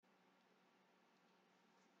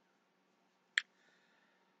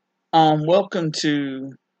Welcome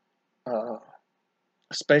to a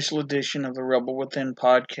special edition of the Rebel Within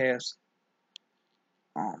podcast.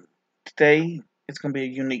 Today it's going to be a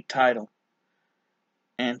unique title,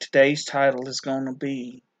 and today's title is going to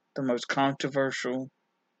be the most controversial,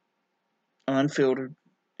 unfiltered,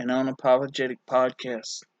 and unapologetic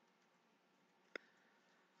podcast.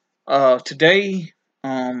 Today,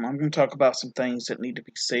 I'm going to talk about some things that need to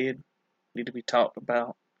be said, need to be talked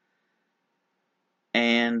about,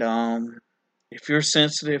 and if you're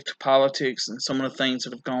sensitive to politics and some of the things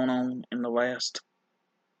that have gone on in the last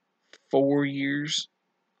 4 years.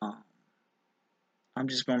 Um, I'm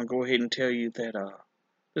just going to go ahead and tell you that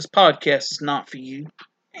this podcast is not for you,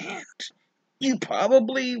 and you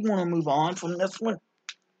probably want to move on from this one,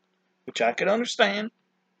 which I could understand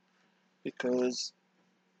because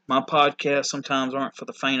my podcasts sometimes aren't for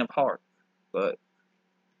the faint of heart, but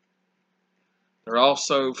they're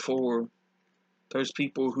also for those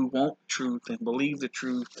people who want truth and believe the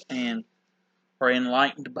truth and are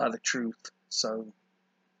enlightened by the truth. So,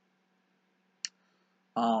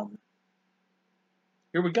 um,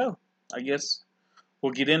 here we go. I guess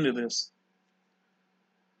we'll get into this.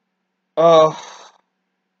 Uh,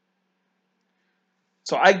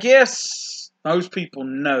 so I guess most people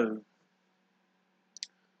know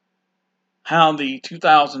how the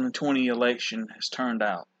 2020 election has turned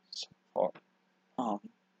out so far. Um,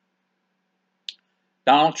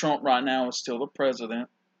 Donald Trump right now is still the president,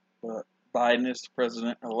 but Biden is the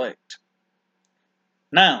president-elect.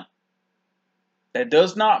 Now, that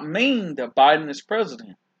does not mean that Biden is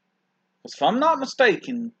president. Because if I'm not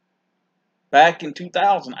mistaken, back in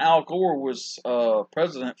 2000, Al Gore was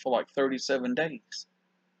president for like 37 days.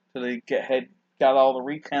 So they had got all the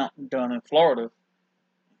recounting done in Florida.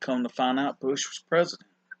 Come to find out, Bush was president.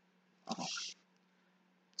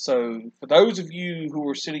 So, for those of you who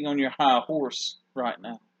are sitting on your high horse right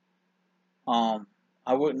now,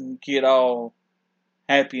 I wouldn't get all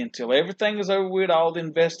happy until everything is over with, all the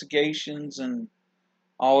investigations and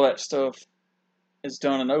all that stuff is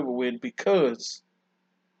done and over with, because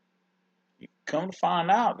you come to find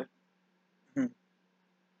out that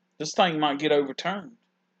this thing might get overturned.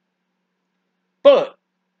 But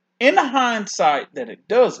in the hindsight that it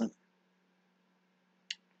doesn't,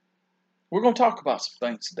 we're going to talk about some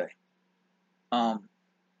things today.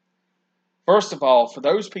 First of all, for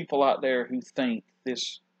those people out there who think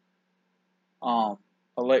this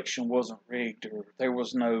election wasn't rigged or there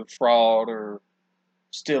was no fraud or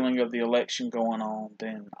stealing of the election going on,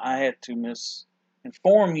 then I had to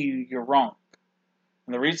inform you you're wrong.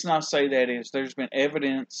 And the reason I say that is there's been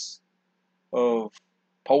evidence of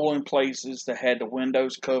polling places that had the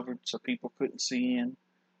windows covered so people couldn't see in.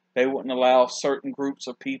 They wouldn't allow certain groups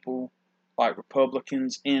of people, like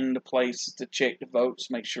Republicans, in the places to check the votes,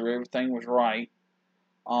 make sure everything was right.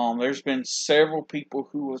 There's been several people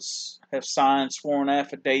who have signed sworn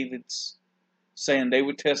affidavits saying they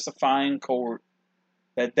would testify in court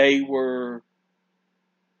that they were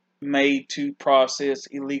made to process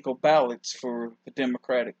illegal ballots for the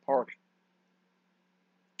Democratic Party.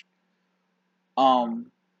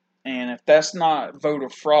 And if that's not voter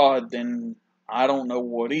fraud, then I don't know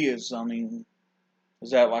what is. I mean,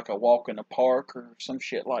 is that like a walk in the park or some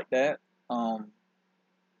shit like that? That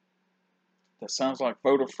sounds like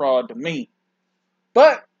voter fraud to me.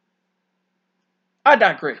 But I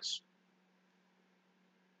digress.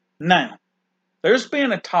 Now, there's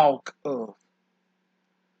been a talk of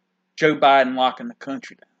Joe Biden locking the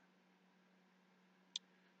country down.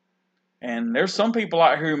 And there's some people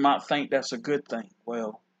out here who might think that's a good thing.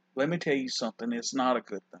 Well, let me tell you something, it's not a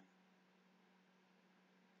good thing.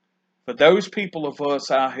 For those people of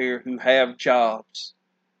us out here who have jobs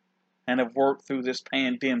and have worked through this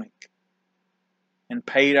pandemic and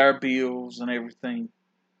paid our bills and everything,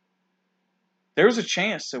 there's a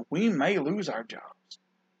chance that we may lose our jobs.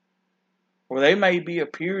 Or there may be a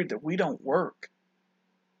period that we don't work.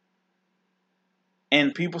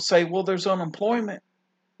 And people say, well, there's unemployment.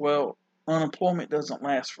 Well, unemployment doesn't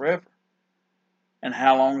last forever. And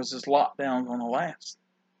how long is this lockdown going to last?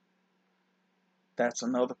 That's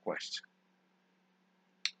another question.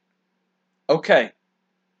 Okay,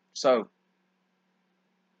 so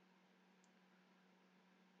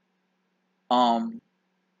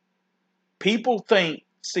people think,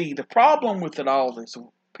 see, the problem with it all is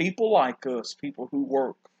people like us, people who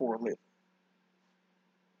work for a living,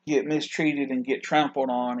 get mistreated and get trampled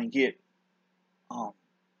on and get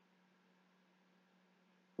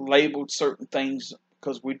labeled certain things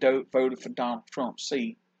because we voted for Donald Trump.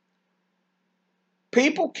 See,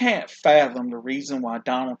 people can't fathom the reason why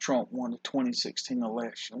Donald Trump won the 2016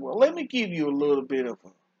 election. Well, let me give you a little bit of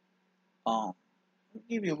a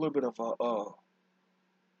give you a little bit of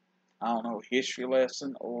I don't know, history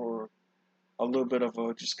lesson or a little bit of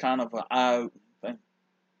a just kind of an eye-opening thing.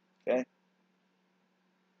 Okay,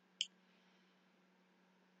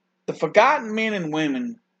 the forgotten men and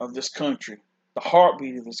women of this country, the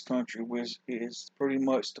heartbeat of this country, is pretty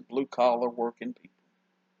much the blue collar working people.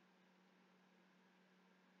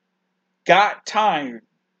 Got tired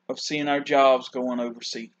of seeing our jobs going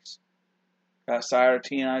overseas. Got tired of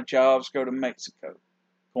seeing our jobs go to Mexico,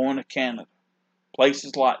 going to Canada,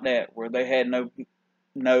 places like that where they had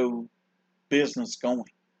no business going.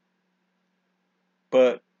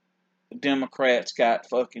 But the Democrats got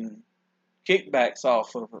fucking kickbacks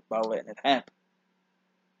off of it by letting it happen.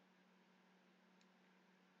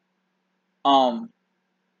 Um,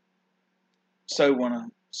 so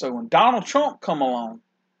when Donald Trump come along,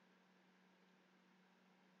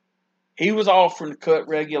 he was offering to cut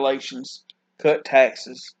regulations, cut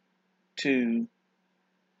taxes, to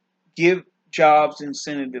give jobs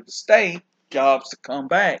incentive to stay, jobs to come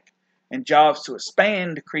back, and jobs to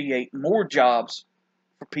expand to create more jobs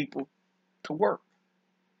for people to work.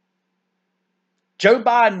 Joe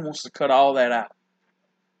Biden wants to cut all that out.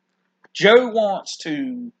 Joe wants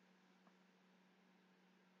to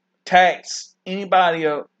tax anybody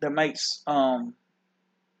that makes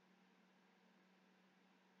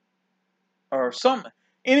or something.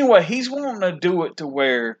 Anyway, he's wanting to do it to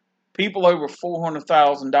where people over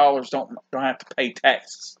 $400,000 don't have to pay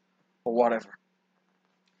taxes or whatever.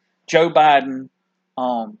 Joe Biden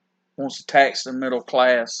wants to tax the middle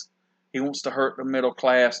class. He wants to hurt the middle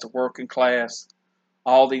class, the working class,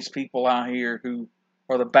 all these people out here who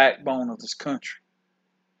are the backbone of this country.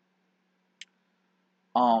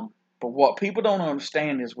 But what people don't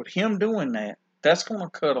understand is with him doing that, that's going to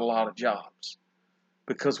cut a lot of jobs.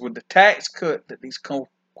 Because with the tax cut that these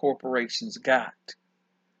corporations got,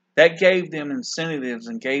 that gave them incentives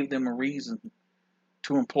and gave them a reason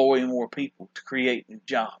to employ more people, to create new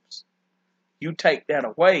jobs. You take that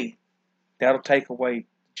away, that'll take away the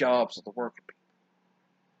jobs of the working people.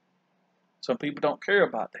 Some people don't care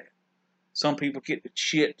about that. Some people get to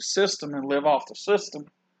shit the system and live off the system.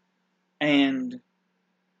 And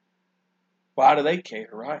why do they care,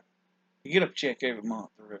 right? You get a check every month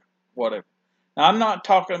or whatever. Now, I'm not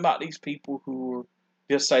talking about these people who are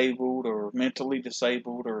disabled or mentally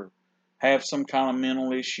disabled or have some kind of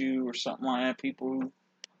mental issue or something like that.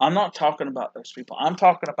 I'm not talking about those people. I'm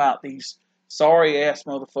talking about these sorry ass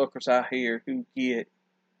motherfuckers out here who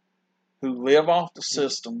live off the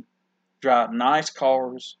system, drive nice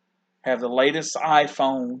cars, have the latest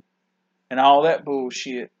iPhone, and all that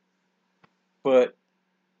bullshit. But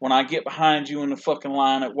when I get behind you in the fucking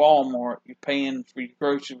line at Walmart, you're paying for your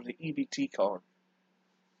groceries with an EBT card.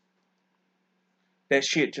 That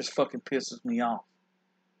shit just fucking pisses me off.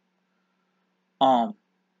 All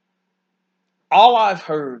I've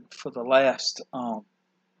heard for the last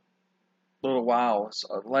little while,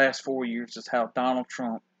 last 4 years, is how Donald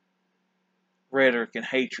Trump rhetoric and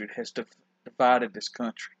hatred has divided this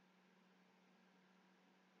country.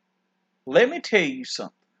 Let me tell you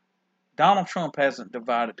something. Donald Trump hasn't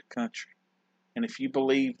divided the country. And if you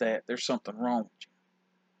believe that, there's something wrong with you.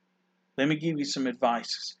 Let me give you some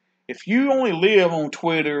advice. If you only live on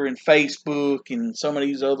Twitter and Facebook and some of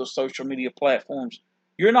these other social media platforms,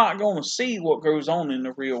 you're not going to see what goes on in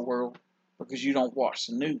the real world because you don't watch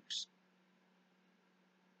the news.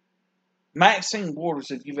 Maxine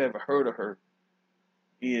Waters, if you've ever heard of her,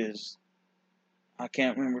 I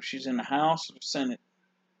can't remember if she's in the House or the Senate.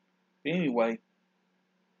 But anyway,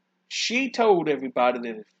 she told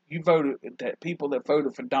everybody that people that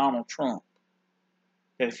voted for Donald Trump,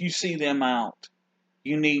 that if you see them out,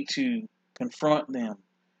 you need to confront them.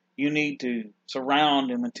 You need to surround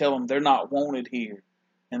them and tell them they're not wanted here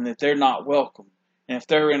and that they're not welcome. And if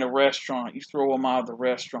they're in a restaurant, you throw them out of the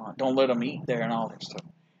restaurant. Don't let them eat there and all that stuff.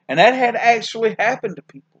 And that had actually happened to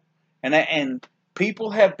people. And people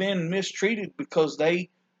have been mistreated because they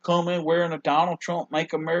come in wearing a Donald Trump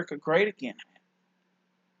Make America Great Again hat.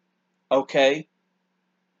 Okay?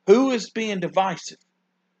 Who is being divisive?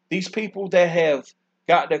 These people that have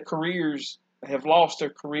got their careers, have lost their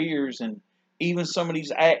careers, and even some of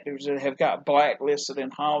these actors that have got blacklisted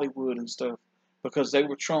in Hollywood and stuff because they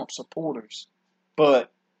were Trump supporters.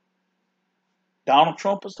 But Donald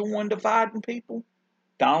Trump is the one dividing people.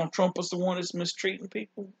 Donald Trump is the one that's mistreating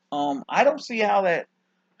people. I don't see how that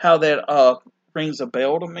rings a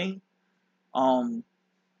bell to me. I'm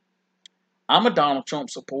a Donald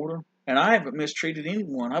Trump supporter, and I haven't mistreated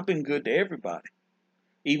anyone. I've been good to everybody,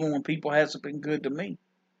 even when people hasn't been good to me,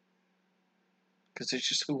 because it's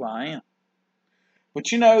just who I am. But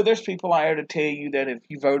there's people out there to tell you that if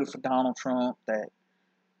you voted for Donald Trump, that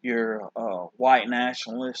you're a white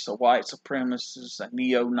nationalist, a white supremacist, a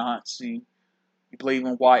neo-Nazi. You believe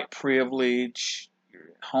in white privilege.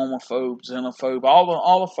 You're homophobe, xenophobe,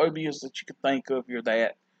 all the phobias that you can think of. You're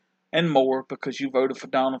that and more because you voted for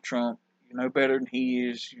Donald Trump. You're no better than he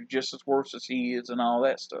is. You're just as worse as he is, and all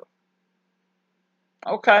that stuff.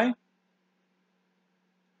 Okay,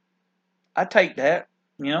 I take that.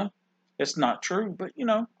 You know, it's not true, but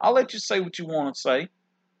I'll let you say what you want to say.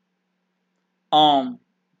 Um,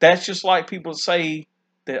 that's just like people say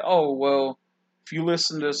that. Oh well, if you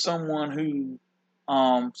listen to someone who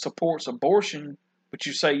supports abortion, but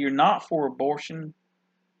you say you're not for abortion,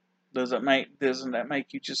 doesn't that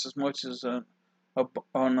make you just as much as an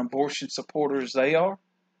abortion supporter as they are?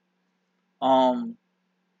 Um,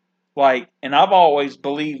 and I've always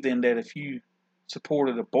believed in that if you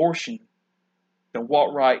supported abortion, then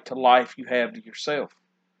what right to life you have to yourself?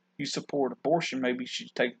 You support abortion, maybe you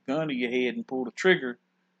should take a gun to your head and pull the trigger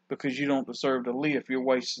because you don't deserve to live. You're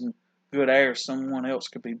wasting good air someone else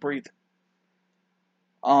could be breathing.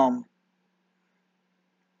 Um,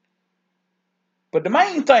 but the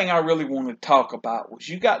main thing I really wanted to talk about was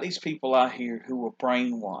you got these people out here who were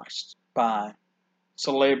brainwashed by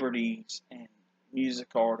celebrities and music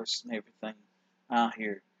artists and everything out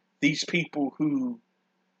here. These people who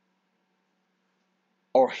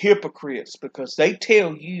are hypocrites because they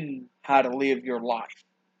tell you how to live your life,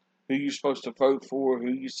 who you're supposed to vote for,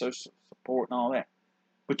 who you're supposed to support, and all that.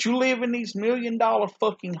 But you live in these $1,000,000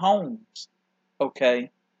 fucking homes,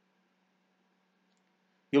 okay?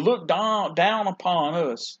 You look down upon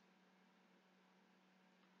us,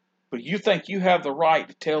 but you think you have the right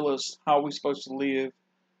to tell us how we're supposed to live,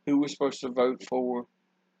 who we're supposed to vote for,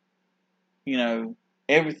 you know,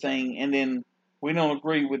 everything, and then we don't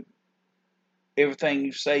agree with everything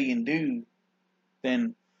you say and do,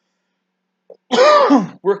 then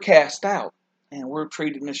we're cast out and we're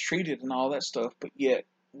treated mistreated and all that stuff, but yet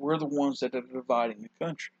we're the ones that are dividing the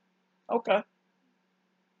country. Okay,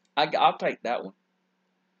 I'll take that one.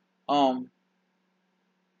 Um,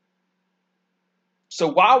 so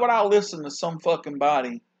why would I listen to some fucking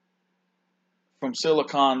body from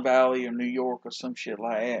Silicon Valley or New York or some shit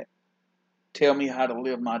like that tell me how to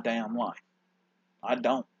live my damn life? I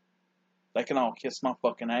don't. They can all kiss my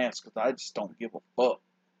fucking ass because I just don't give a fuck.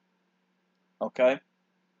 Okay?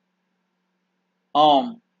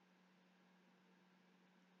 Um,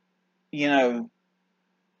 you know,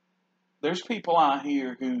 there's people out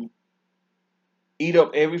here who eat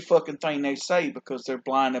up every fucking thing they say because they're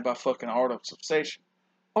blinded by fucking artist obsession.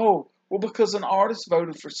 Oh, well, because an artist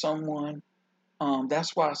voted for someone,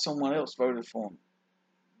 that's why someone else voted for him.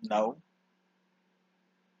 No,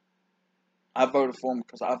 I voted for him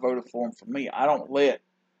because I voted for him for me. I don't let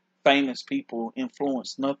famous people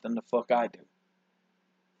influence nothing the fuck I do.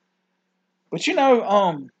 But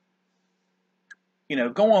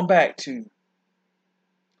going back to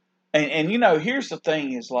and here's the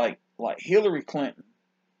thing is like Hillary Clinton,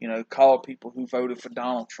 called people who voted for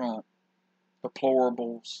Donald Trump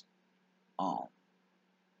deplorables. Um,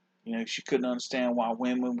 she couldn't understand why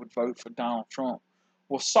women would vote for Donald Trump.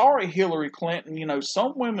 Well, sorry, Hillary Clinton.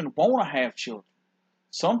 Some women want to have children.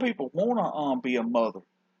 Some people want to be a mother.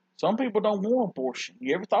 Some people don't want abortion.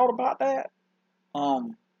 You ever thought about that?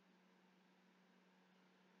 Um,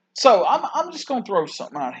 so I'm just gonna throw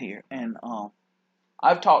something out here, and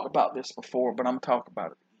I've talked about this before, but I'm talking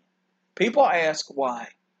about it again. People ask why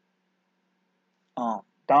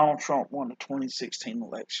Donald Trump won the 2016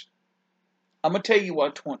 election. I'm gonna tell you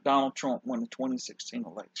why Donald Trump won the 2016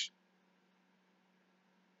 election.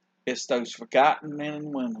 It's those forgotten men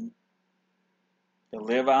and women that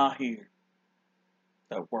live out here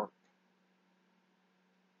that work.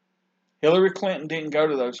 Hillary Clinton didn't go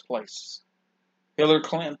to those places. Hillary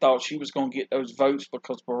Clinton thought she was going to get those votes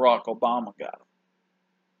because Barack Obama got them.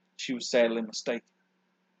 She was sadly mistaken.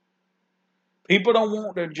 People don't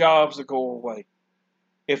want their jobs to go away.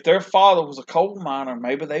 If their father was a coal miner,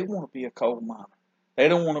 maybe they want to be a coal miner. They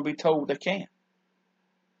don't want to be told they can't.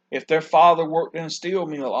 If their father worked in a steel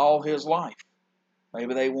mill all his life,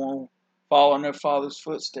 maybe they want to follow in their father's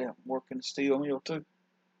footsteps, work in the steel mill too.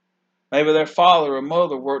 Maybe their father or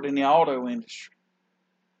mother worked in the auto industry.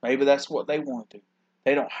 Maybe that's what they want to do.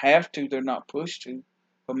 They don't have to, they're not pushed to,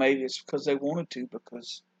 but maybe it's because they wanted to,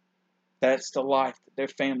 because that's the life that their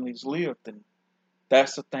families lived, and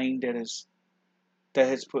that's the thing that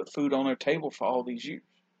has put food on their table for all these years.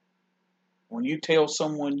 When you tell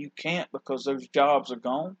someone you can't because those jobs are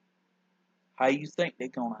gone, how you think they're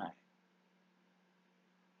gonna act?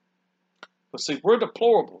 But see, we're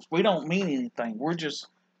deplorables. We don't mean anything. We're just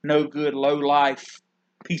no good, low life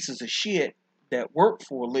pieces of shit that work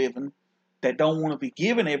for a living that don't want to be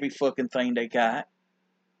given every fucking thing they got.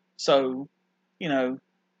 So,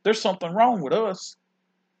 there's something wrong with us.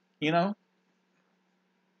 You know,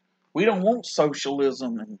 we don't want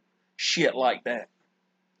socialism and shit like that.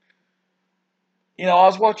 I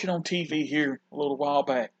was watching on TV here a little while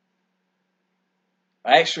back.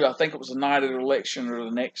 Actually, I think it was the night of the election or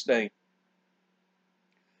the next day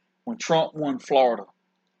when Trump won Florida,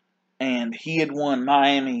 and he had won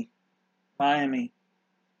Miami, and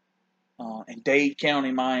Dade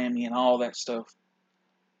County, Miami, and all that stuff.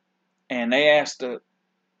 And they asked the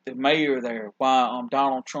mayor there why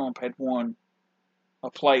Donald Trump had won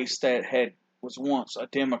a place that was once a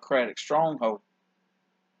Democratic stronghold.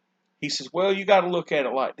 He says, well, you got to look at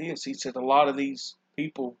it like this. He said a lot of these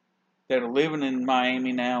people that are living in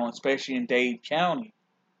Miami now, especially in Dade County,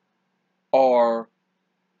 are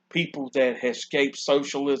people that have escaped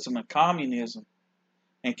socialism and communism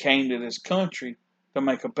and came to this country to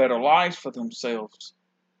make a better life for themselves.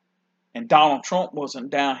 And Donald Trump wasn't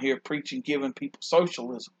down here preaching, giving people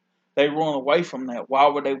socialism. They run away from that. Why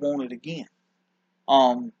would they want it again?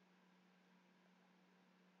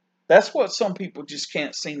 That's what some people just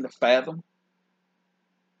can't seem to fathom.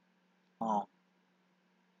 I'm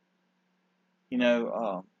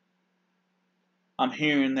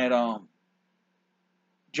hearing that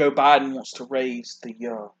Joe Biden wants to raise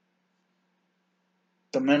the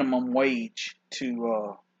minimum wage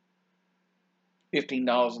to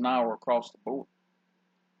 $15 an hour across the board.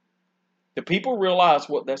 Do people realize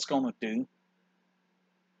what that's going to do?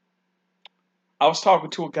 I was talking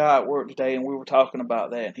to a guy at work today, and we were talking about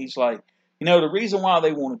that, and he's like, the reason why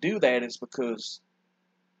they want to do that is because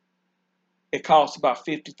it costs about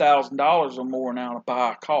 $50,000 or more now to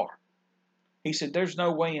buy a car. He said, there's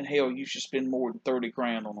no way in hell you should spend more than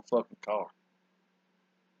 $30,000 on a fucking car.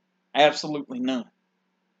 Absolutely none.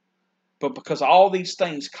 But because all these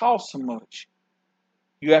things cost so much,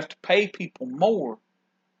 you have to pay people more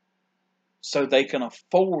so they can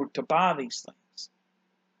afford to buy these things.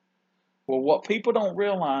 Well, what people don't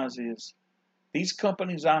realize is these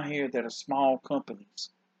companies out here that are small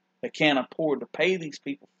companies that can't afford to pay these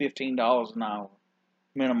people $15 an hour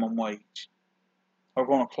minimum wage are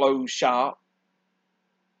going to close shop,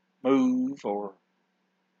 move, or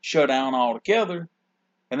shut down altogether.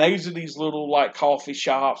 And these are these little like coffee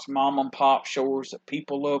shops, mom and pop stores that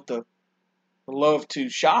people love to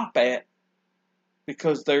shop at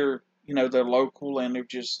because they're local and they're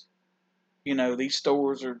just these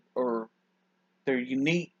stores are they're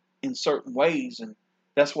unique in certain ways, and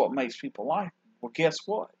that's what makes people like them. Well, guess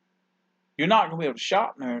what? You're not going to be able to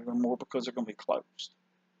shop there anymore because they're going to be closed.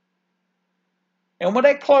 And when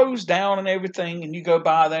they close down and everything, and you go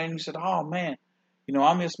by there and you said, oh man,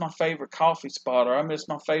 I miss my favorite coffee spot, or I miss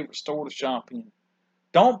my favorite store to shop in.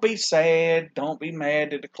 Don't be sad. Don't be mad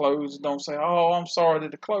that it closed. Don't say, oh, I'm sorry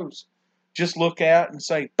that it closed. Just look out and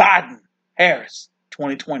say, Biden, Harris,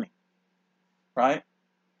 2020. Right?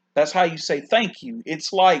 That's how you say thank you.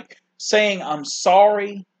 It's like saying I'm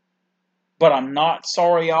sorry, but I'm not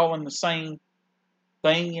sorry all in the same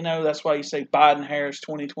thing. That's why you say Biden, Harris,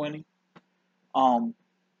 2020.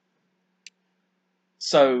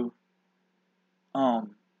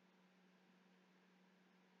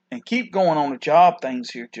 And keep going on the job things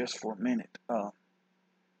here just for a minute.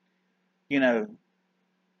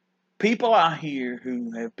 People out here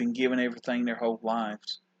who have been given everything their whole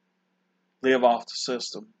lives live off the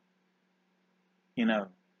system. Let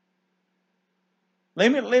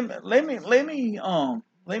me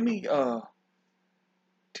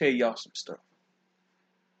tell y'all some stuff.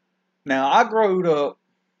 Now, I grew up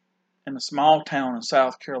in a small town in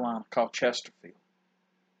South Carolina called Chesterfield.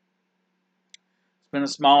 It's been a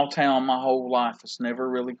small town my whole life. It's never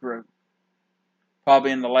really grew.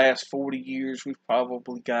 Probably in the last 40 years, we've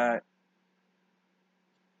probably got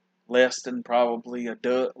less than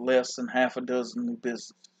half a dozen new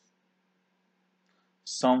businesses.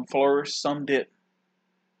 Some flourished, some didn't.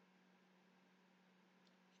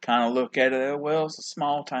 Kind of look at it, well, it's a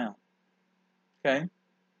small town. Okay?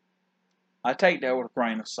 I take that with a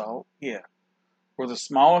grain of salt. Yeah. We're the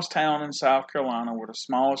smallest town in South Carolina. We're the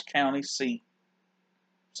smallest county seat.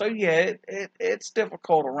 So, yeah, it's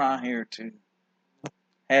difficult around here to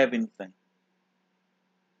have anything.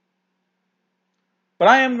 But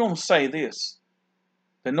I am going to say this.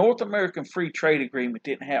 The North American Free Trade Agreement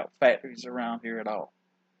didn't have factories around here at all.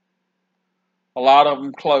 A lot of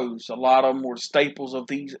them closed. A lot of them were staples of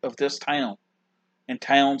this town and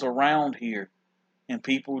towns around here. And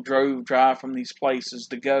people drive from these places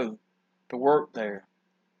to go to work there.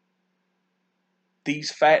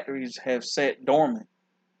 These factories have sat dormant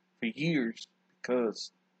for years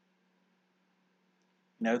because,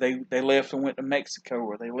 You know, they left and went to Mexico,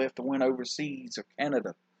 or they left and went overseas, or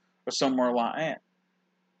Canada, or somewhere like that.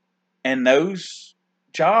 And those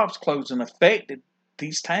jobs closing affected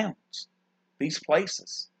these towns, these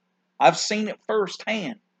places. I've seen it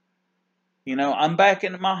firsthand. You know, I'm back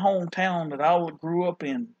in my hometown that I grew up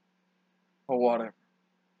in, or whatever.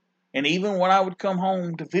 And even when I would come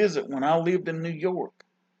home to visit when I lived in New York,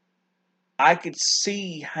 I could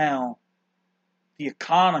see how the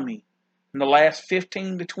economy in the last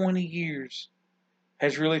 15 to 20 years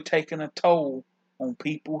has really taken a toll on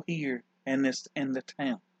people here in the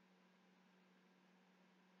town.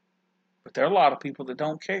 But there are a lot of people that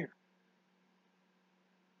don't care.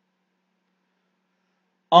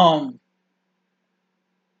 Um,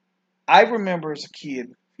 I remember as a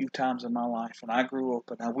kid a few times in my life, and I grew up,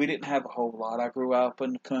 and we didn't have a whole lot. I grew up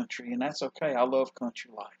in the country, and that's okay. I love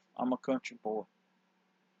country life. I'm a country boy.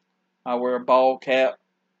 I wear a ball cap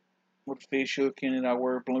with a fish hook in it. I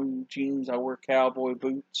wear blue jeans. I wear cowboy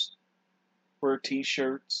boots. Wear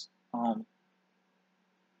t-shirts.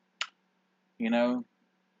 You know,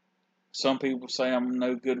 some people say I'm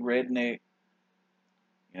no good redneck.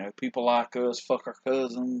 You know, people like us fuck our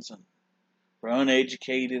cousins and we're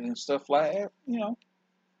uneducated and stuff like that. You know,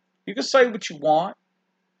 you can say what you want.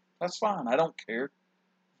 That's fine. I don't care.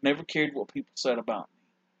 Never cared what people said about me.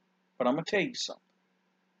 But I'm gonna tell you something.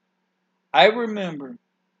 I remember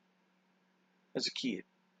as a kid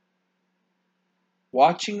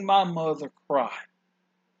watching my mother cry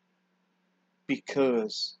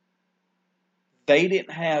because they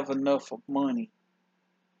didn't have enough of money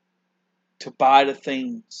to buy the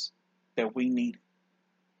things that we needed.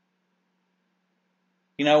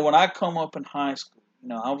 You know, when I come up in high school, you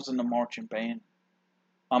know, I was in the marching band.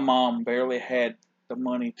 My mom barely had the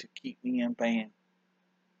money to keep me in band,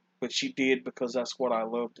 but she did because that's what I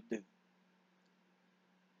love to do.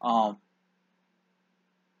 Um,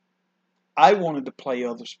 I wanted to play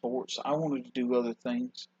other sports. I wanted to do other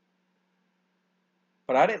things,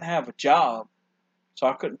 but I didn't have a job, so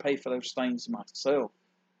I couldn't pay for those things myself.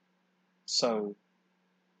 So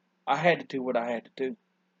I had to do what I had to do.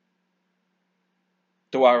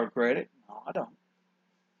 Do I regret it? No, I don't.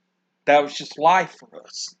 That was just life for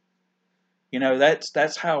us. You know,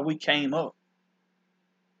 that's how we came up.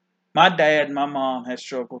 My dad and my mom have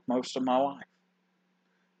struggled most of my life.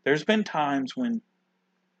 There's been times when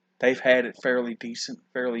they've had it fairly decent,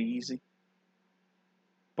 fairly easy,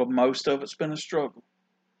 but most of it's been a struggle.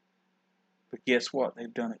 But guess what?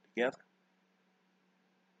 They've done it together.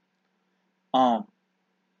 Um,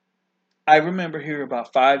 I remember here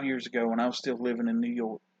about 5 years ago when I was still living in New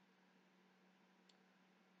York.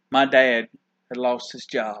 My dad had lost his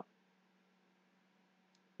job,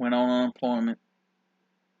 went on unemployment.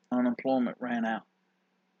 Unemployment ran out.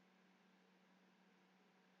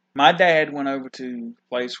 My dad went over to the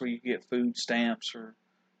place where you get food stamps or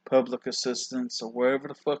public assistance or wherever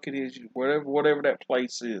the fuck it is, whatever that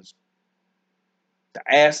place is, to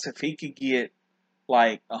ask if he could get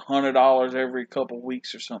like $100 every couple of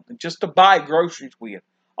weeks or something, just to buy groceries with.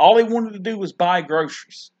 All he wanted to do was buy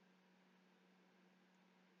groceries.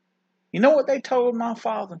 You know what they told my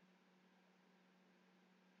father?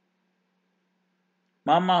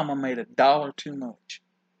 My mama made $1 too much.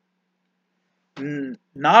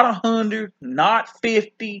 Not 100, not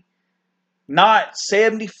 50, not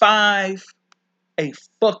 75. A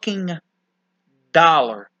fucking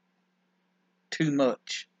dollar too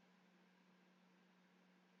much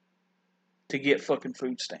to get fucking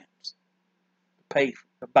food stamps, to pay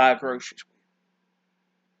to buy groceries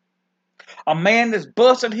with. A man that's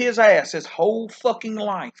busted his ass his whole fucking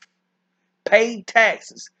life, paid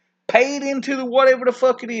taxes, paid into the whatever the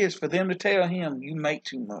fuck it is for them to tell him you make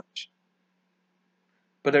too much.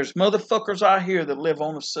 But there's motherfuckers out here that live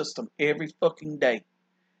on the system every fucking day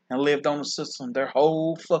and lived on the system their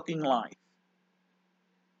whole fucking life.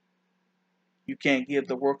 You can't give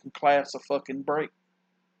the working class a fucking break.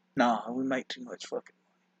 Nah, we make too much fucking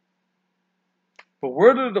money. But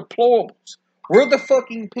we're the deplorables. We're the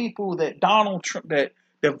fucking people that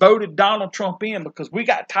that voted Donald Trump in because we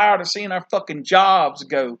got tired of seeing our fucking jobs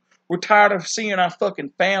go. We're tired of seeing our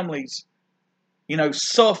fucking families,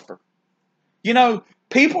 suffer.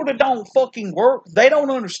 People that don't fucking work, they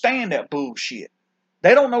don't understand that bullshit.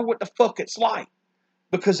 They don't know what the fuck it's like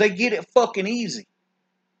because they get it fucking easy.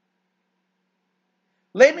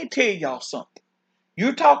 Let me tell y'all something.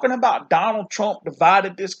 You're talking about Donald Trump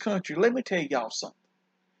divided this country. Let me tell y'all something.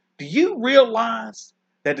 Do you realize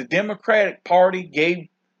that the Democratic Party gave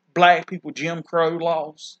black people Jim Crow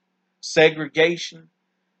laws, segregation?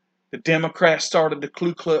 The Democrats started the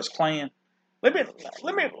Ku Klux Klan. Let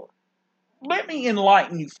me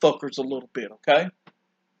enlighten you fuckers a little bit, okay?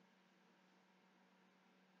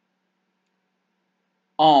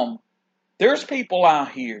 There's people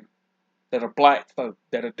out here that are black folk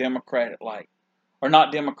that are Democratic like, or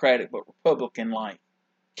not Democratic but Republican like.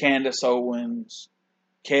 Candace Owens,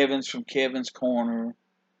 Kevin's from Kevin's Corner,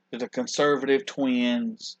 the conservative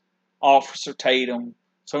twins, Officer Tatum,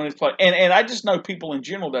 so many places. And I just know people in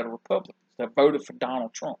general that are Republicans that voted for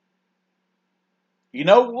Donald Trump. You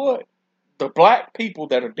know what? The black people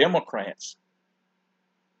that are Democrats,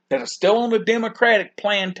 that are still on the Democratic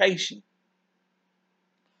plantation,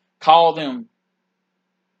 call them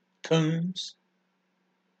coons,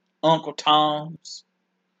 Uncle Toms,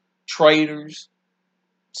 traitors,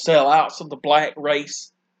 sellouts of the black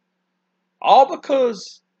race. All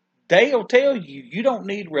because they'll tell you you don't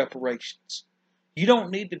need reparations. You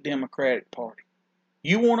don't need the Democratic Party.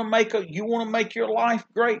 You want to make your life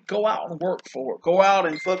great? Go out and work for it. Go out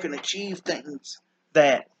and fucking achieve things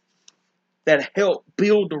that help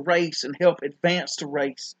build the race and help advance the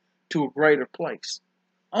race to a greater place.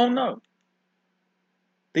 Oh no.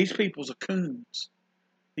 These people's are coons.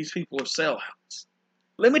 These people are sellouts.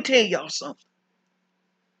 Let me tell y'all something.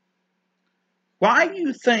 Why do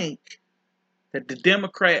you think that the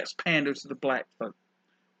Democrats pander to the black folk?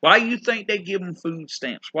 Why do you think they give them food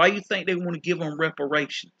stamps? Why do you think they want to give them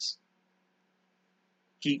reparations?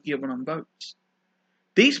 Keep giving them votes.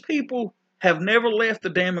 These people have never left the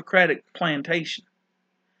Democratic plantation.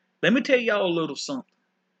 Let me tell y'all a little something.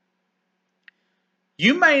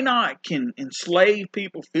 You may not can enslave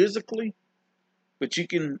people physically, but you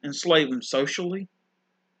can enslave them socially.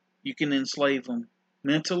 You can enslave them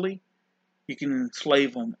mentally. You can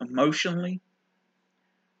enslave them emotionally.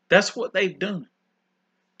 That's what they've done.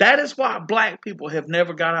 That is why black people have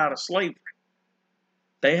never got out of slavery.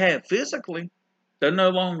 They have physically. They're no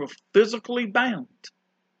longer physically bound.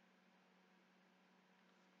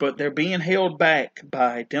 But they're being held back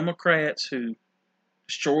by Democrats who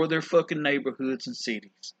destroy their fucking neighborhoods and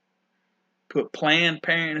cities. Put Planned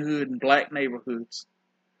Parenthood in black neighborhoods.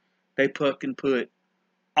 They fucking put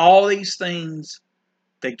all these things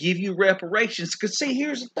that give you reparations. Because see,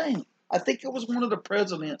 here's the thing. I think it was one of the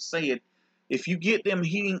presidents said, if you get them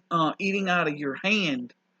eating out of your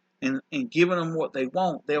hand and giving them what they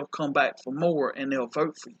want, they'll come back for more and they'll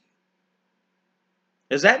vote for you.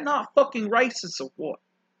 Is that not fucking racist or what?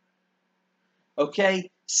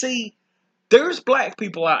 Okay? See, there's black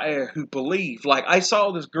people out there who believe, like I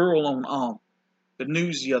saw this girl on the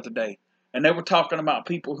news the other day, and they were talking about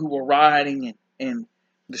people who were rioting and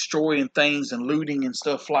destroying things and looting and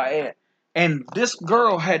stuff like that. And this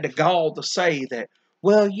girl had the gall to say that,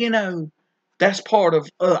 well, you know, that's part of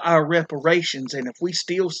our reparations, and if we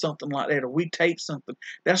steal something like that or we take something,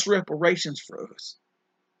 that's reparations for us.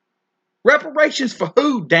 Reparations for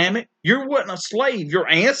who, damn it? You wasn't a slave. Your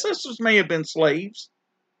ancestors may have been slaves.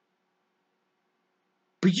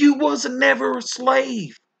 But you wasn't never a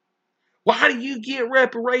slave. Why do you get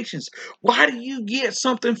reparations? Why do you get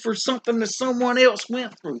something for something that someone else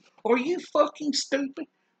went through? Are you fucking stupid?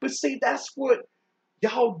 But see, that's what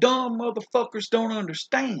y'all dumb motherfuckers don't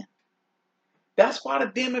understand. That's why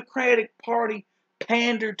the Democratic Party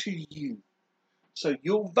pander to you. So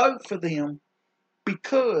you'll vote for them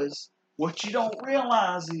because what you don't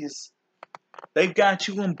realize is they've got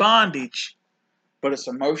you in bondage, but it's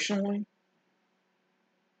emotionally,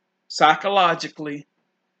 psychologically.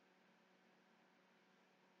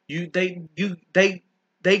 They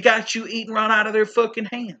got you eating right out of their fucking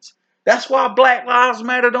hands. That's why Black Lives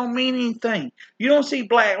Matter don't mean anything. You don't see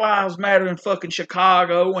Black Lives Matter in fucking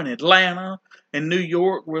Chicago and Atlanta and New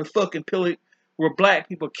York where black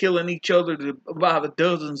people killing each other by the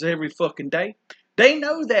dozens every fucking day. They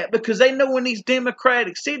know that because they know in these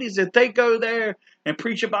democratic cities that they go there and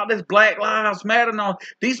preach about this Black Lives Matter and all,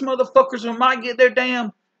 these motherfuckers might get their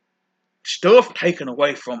damn stuff taken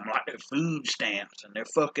away from them, like their food stamps and their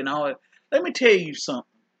fucking all that. Let me tell you something.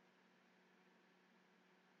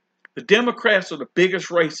 The Democrats are the biggest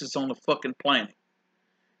racists on the fucking planet.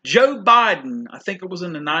 Joe Biden, I think it was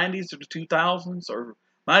in the 90s or the 2000s, or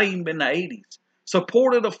might have even been the 80s,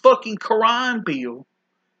 supported a fucking crime bill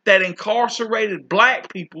that incarcerated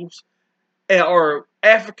black peoples or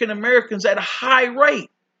African Americans at a high rate.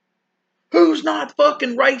 Who's not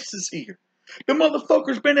fucking racist here? The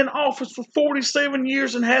motherfucker's been in office for 47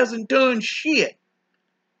 years and hasn't done shit.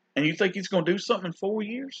 And you think he's going to do something in 4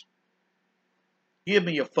 years? Give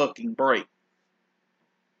me a fucking break.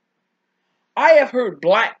 I have heard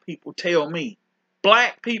black people tell me,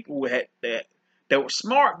 black people that were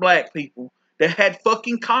smart black people that had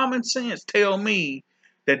fucking common sense tell me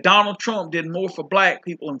that Donald Trump did more for black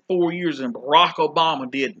people in 4 years than Barack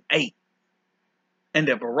Obama did in 8. And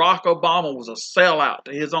that Barack Obama was a sellout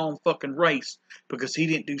to his own fucking race because he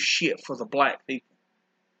didn't do shit for the black people.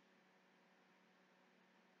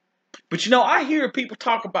 But you know, I hear people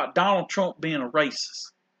talk about Donald Trump being a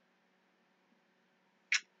racist.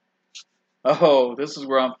 Oh, this is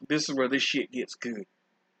where this shit gets good.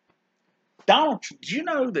 Do you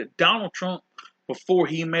know that Donald Trump, before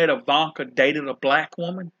he met Ivanka, dated a black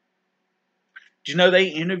woman? Do you know they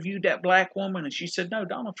interviewed that black woman and she said, no,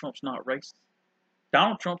 Donald Trump's not racist.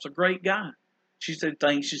 Donald Trump's a great guy. She said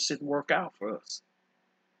things just didn't work out for us.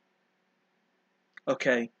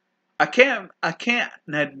 Okay. I can't,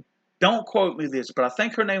 now don't quote me this, but I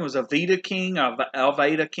think her name was Avita King,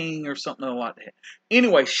 Alveda King, or something like that.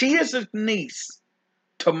 Anyway, she is a niece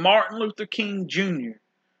to Martin Luther King Jr.,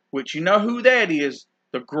 which you know who that is,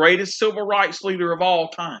 the greatest civil rights leader of all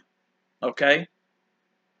time. Okay?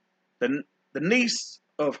 The niece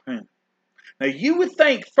of him. Now, you would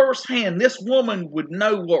think firsthand this woman would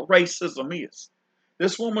know what racism is.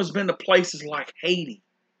 This woman's been to places like Haiti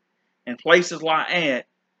and places like that,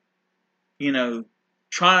 you know,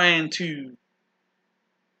 trying to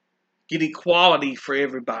get equality for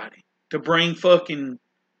everybody. To bring fucking,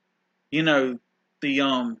 you know, the,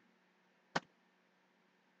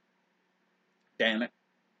 damn it.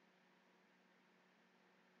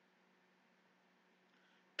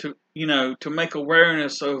 To, you know, to make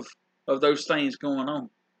awareness of those things going on,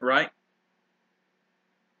 right?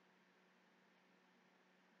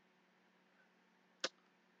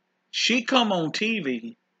 She come on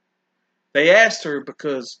TV. They asked her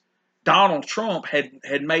because Donald Trump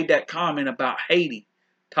had made that comment about Haiti,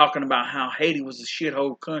 talking about how Haiti was a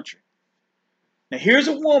shithole country. Now here's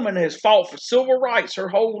a woman that has fought for civil rights her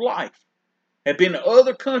whole life, had been to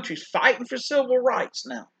other countries fighting for civil rights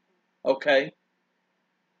now, okay?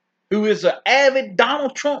 Who is an avid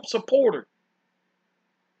Donald Trump supporter.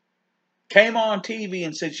 Came on TV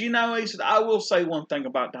and said, you know, he said, I will say one thing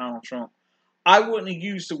about Donald Trump. I wouldn't have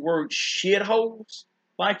used the word shitholes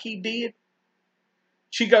like he did.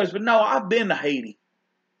 She goes, but no, I've been to Haiti.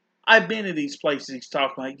 I've been to these places he's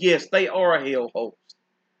talking about. Yes, they are hellholes.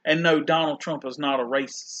 And no, Donald Trump is not a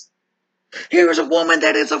racist. Here's a woman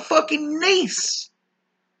that is a fucking niece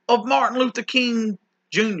of Martin Luther King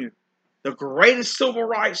Jr., the greatest civil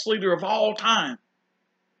rights leader of all time.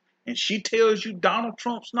 And she tells you Donald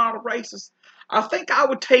Trump's not a racist. I think I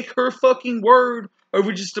would take her fucking word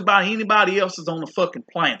over just about anybody else's on the fucking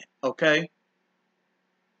planet, okay?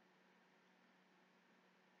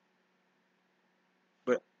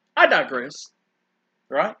 But I digress,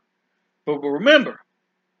 right? But remember,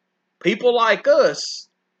 people like us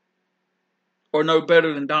are no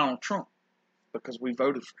better than Donald Trump because we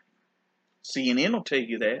voted for him. CNN will tell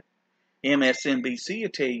you that. MSNBC will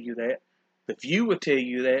tell you that. The View will tell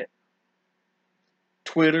you that.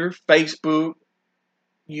 Twitter, Facebook,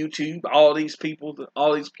 YouTube, all these people,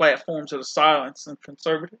 all these platforms that are silent and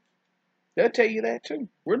conservative, they'll tell you that too.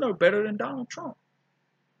 We're no better than Donald Trump.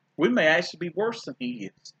 We may actually be worse than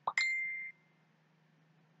he is.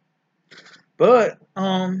 But,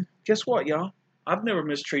 guess what, y'all? I've never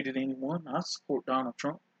mistreated anyone. I support Donald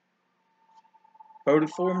Trump.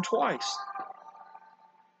 Voted for him twice.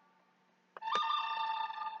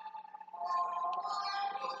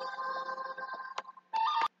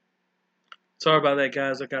 Sorry about that,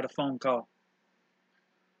 guys. I got a phone call.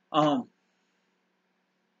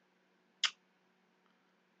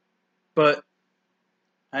 But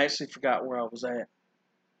I actually forgot where I was at.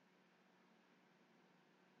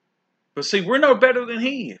 But see, we're no better than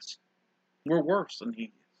he is. We're worse than he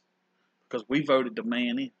is. Because we voted the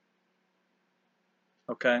man in.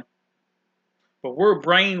 Okay? But we're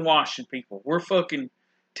brainwashing people. We're fucking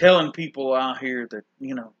telling people out here that,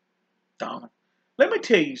 you know, Donald. Let me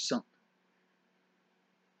tell you something.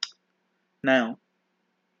 Now,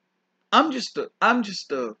 I'm just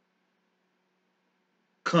a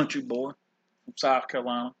country boy from South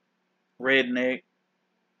Carolina, redneck.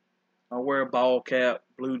 I wear a ball cap,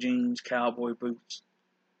 blue jeans, cowboy boots.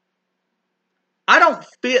 I don't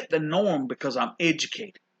fit the norm because I'm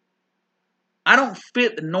educated. I don't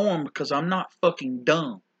fit the norm because I'm not fucking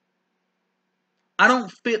dumb. I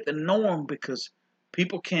don't fit the norm because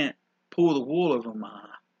people can't pull the wool over my eye.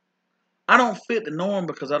 I don't fit the norm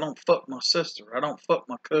because I don't fuck my sister. I don't fuck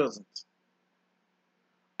my cousins.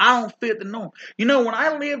 I don't fit the norm. You know, when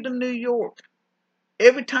I lived in New York,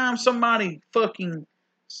 every time somebody fucking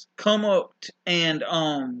come up and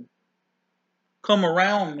come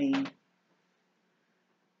around me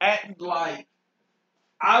acting like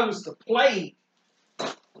I was the plague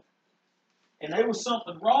and there was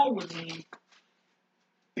something wrong with me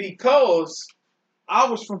because I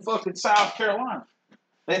was from fucking South Carolina.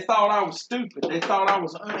 They thought I was stupid. They thought I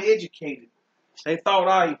was uneducated. They thought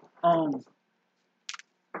I,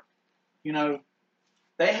 you know,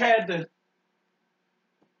 they had to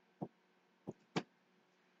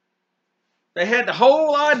They had the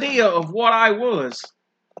whole idea of what I was.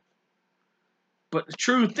 But the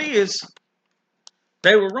truth is,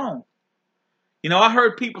 they were wrong. You know, I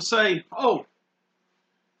heard people say, oh,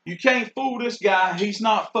 you can't fool this guy. He's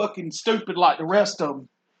not fucking stupid like the rest of them.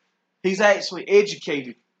 He's actually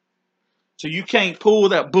educated. So you can't pull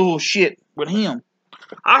that bullshit with him.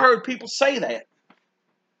 I heard people say that.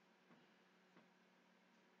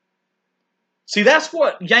 See, that's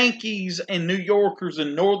what Yankees and New Yorkers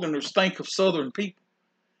and Northerners think of Southern people.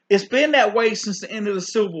 It's been that way since the end of the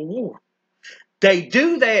Civil War. They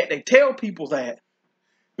do that, they tell people that,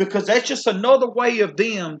 because that's just another way of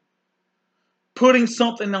them putting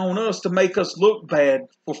something on us to make us look bad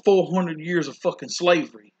for 400 years of fucking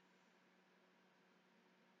slavery.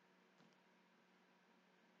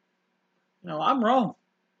 You know, I'm wrong.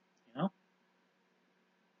 You know?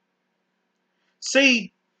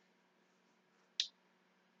 See,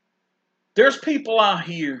 there's people out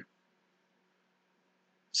here.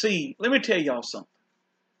 See, let me tell y'all something.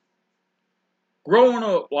 Growing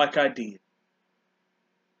up like I did,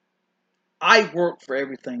 I work for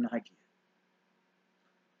everything I get.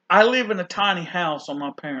 I live in a tiny house on my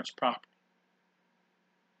parents' property.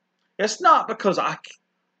 It's not because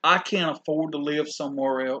I can't afford to live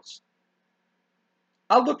somewhere else.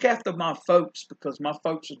 I look after my folks because my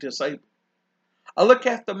folks are disabled. I look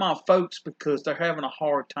after my folks because they're having a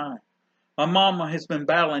hard time. My mama has been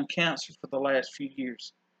battling cancer for the last few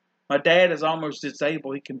years. My dad is almost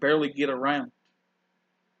disabled. He can barely get around.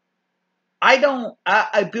 I built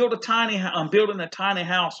I'm building a tiny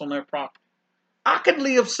house on their property. I could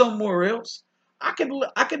live somewhere else. I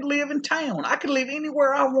could live in town. I could live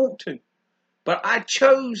anywhere I want to. But I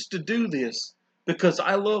chose to do this because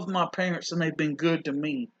I love my parents and they've been good to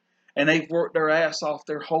me. And they've worked their ass off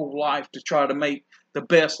their whole life to try to make the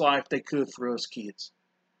best life they could for us kids.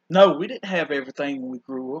 No, we didn't have everything when we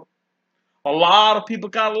grew up. A lot of people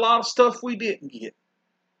got a lot of stuff we didn't get.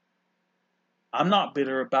 I'm not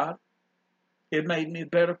bitter about it. It made me a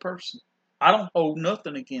better person. I don't hold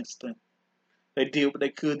nothing against them. They did what they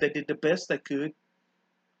could. They did the best they could.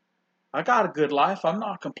 I got a good life. I'm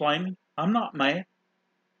not complaining. I'm not mad.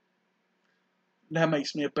 That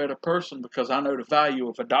makes me a better person because I know the value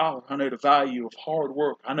of a dollar. I know the value of hard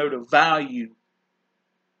work. I know the value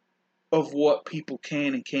of what people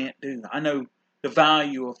can and can't do. I know the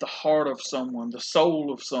value of the heart of someone, the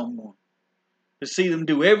soul of someone. To see them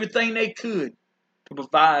do everything they could to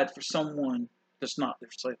provide for someone that's not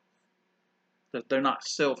themselves. That they're not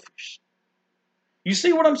selfish. You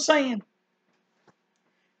see what I'm saying?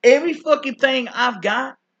 Every fucking thing I've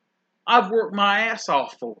got, I've worked my ass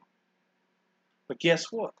off for. But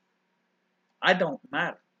guess what? I don't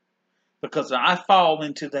matter. Because I fall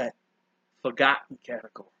into that forgotten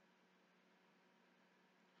category.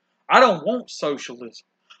 I don't want socialism.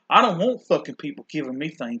 I don't want fucking people giving me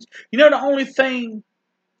things. You know the only thing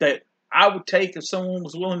that I would take if someone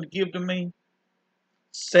was willing to give to me?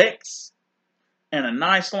 Sex and a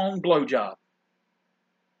nice long blowjob.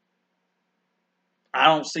 I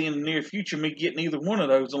don't see in the near future me getting either one of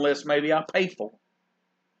those unless maybe I pay for them.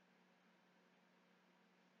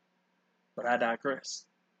 But I digress.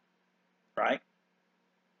 Right?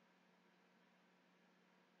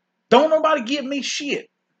 Don't nobody give me shit.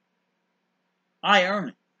 I earn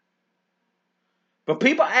it. But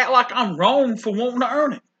people act like I'm wrong for wanting to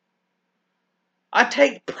earn it. I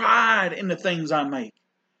take pride in the things I make.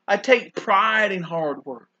 I take pride in hard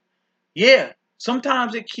work. Yeah,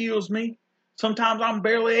 sometimes it kills me. Sometimes I'm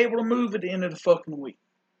barely able to move at the end of the fucking week.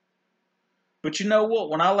 But you know what?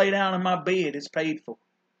 When I lay down in my bed, it's paid for.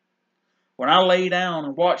 When I lay down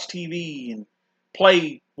and watch TV and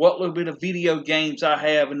play what little bit of video games I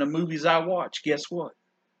have and the movies I watch, guess what?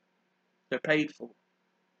 They're paid for.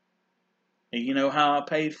 And you know how I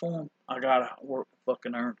paid for them? I gotta work to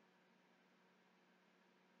fucking earn them.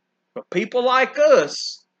 But people like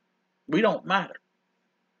us, we don't matter.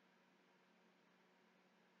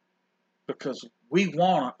 Because we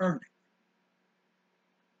want to earn it.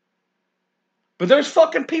 But there's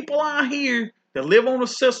fucking people out here that live on a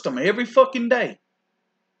system every fucking day.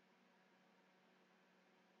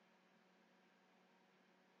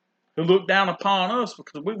 Who look down upon us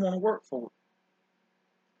because we want to work for it.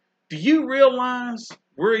 Do you realize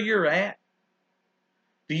where you're at?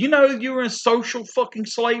 Do you know you're in social fucking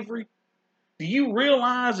slavery? Do you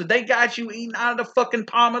realize that they got you eating out of the fucking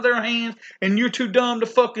palm of their hands and you're too dumb to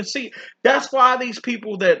fucking see it? That's why these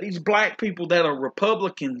black people that are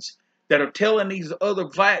Republicans that are telling these other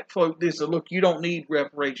black folk this, look, you don't need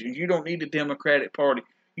reparations. You don't need the Democratic Party.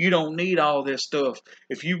 You don't need all this stuff.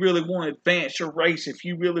 If you really want to advance your race, if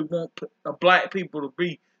you really want black people to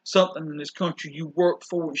be something in this country you work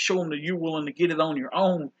for and show them that you're willing to get it on your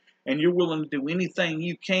own and you're willing to do anything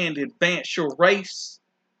you can to advance your race.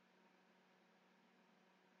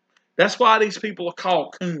 That's why these people are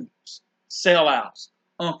called coons, sellouts,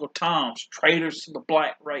 Uncle Toms, traitors to the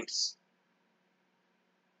black race.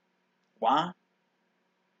 Why?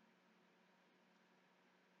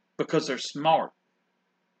 Because they're smart.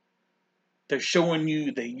 They're showing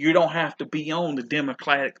you that you don't have to be on the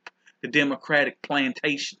Democratic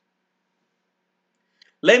plantation.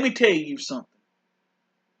 Let me tell you something.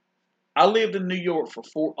 I lived in New York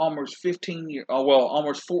for almost 15 years.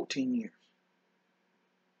 Almost 14 years.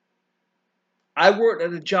 I worked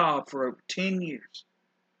at a job for over 10 years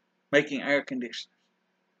making air conditioners.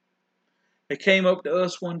 They came up to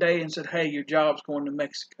us one day and said, hey, your job's going to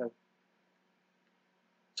Mexico.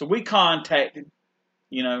 So we contacted,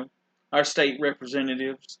 our state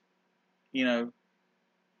representatives,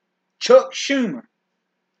 Chuck Schumer.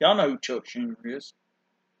 Y'all know who Chuck Schumer is.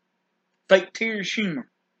 Fake tears Schumer.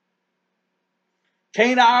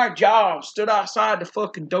 Came to our job, stood outside the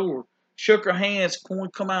fucking door, shook her hands,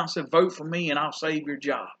 come out and said, vote for me and I'll save your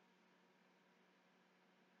job.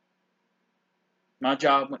 My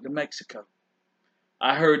job went to Mexico.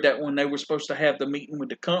 I heard that when they were supposed to have the meeting with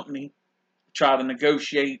the company, try to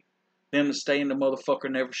negotiate them to stay, and the motherfucker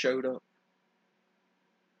never showed up.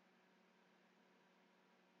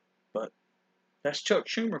 But that's Chuck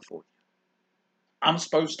Schumer for you. I'm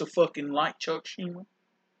supposed to fucking like Chuck Schumer?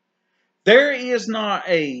 There is not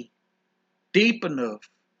a deep enough,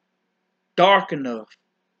 dark enough,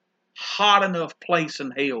 hot enough place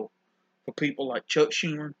in hell for people like Chuck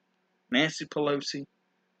Schumer, Nancy Pelosi,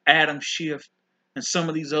 Adam Schiff, and some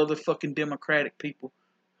of these other fucking Democratic people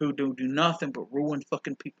who do nothing but ruin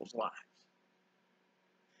fucking people's lives.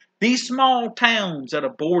 These small towns that are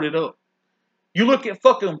boarded up. You look at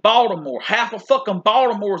fucking Baltimore. Half of fucking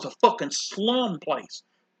Baltimore is a fucking slum place.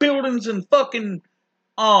 Buildings and fucking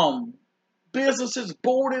businesses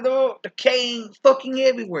boarded up, decaying fucking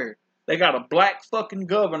everywhere. They got a black fucking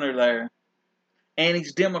governor there, and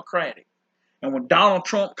he's Democratic. And when Donald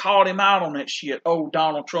Trump called him out on that shit,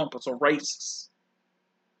 Donald Trump is a racist.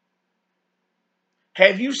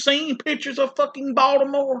 Have you seen pictures of fucking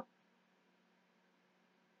Baltimore?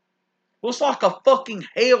 Looks like a fucking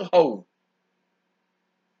hellhole.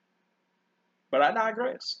 But I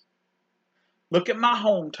digress. Look at my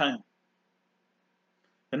hometown.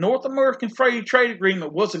 The North American Free Trade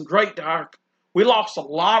Agreement wasn't great to our. We lost a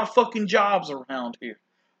lot of fucking jobs around here.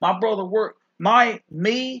 My brother worked. My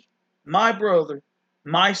brother,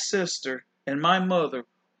 my sister, and my mother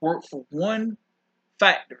worked for one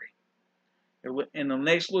factory in the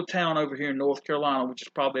next little town over here in North Carolina, which is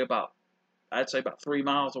probably about 3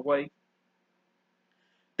 miles away.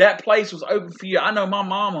 That place was open for you. I know my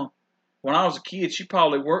mama, when I was a kid, she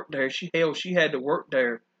probably worked there. She had to work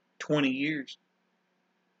there 20 years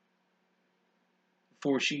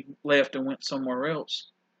before she left and went somewhere else.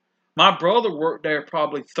 My brother worked there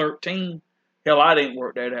probably 13. Hell, I didn't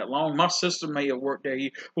work there that long. My sister may have worked there.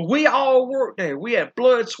 But we all worked there. We had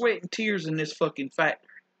blood, sweat, and tears in this fucking factory.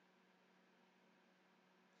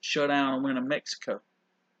 Shut down and went to Mexico.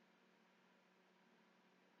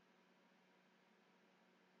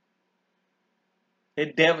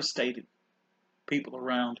 It devastated people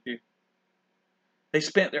around here. They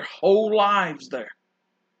spent their whole lives there.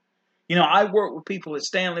 I work with people at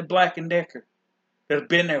Stanley Black & Decker that have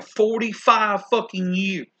been there 45 fucking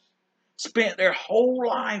years. Spent their whole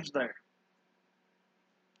lives there.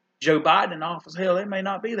 Joe Biden in office, hell, they may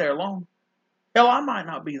not be there long. Hell, I might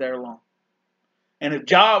not be there long. And if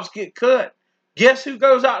jobs get cut, guess who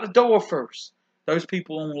goes out the door first? Those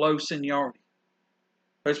people on low seniority.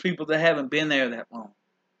 Those people that haven't been there that long.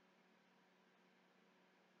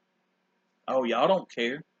 Oh, y'all don't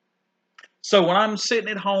care. So when I'm sitting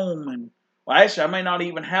at home and, actually I may not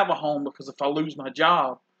even have a home because if I lose my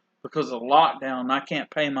job because of the lockdown, I can't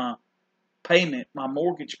pay my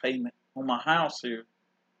mortgage payment on my house here.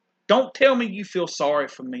 Don't tell me you feel sorry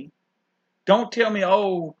for me. Don't tell me,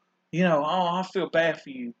 I feel bad for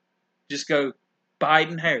you. Just go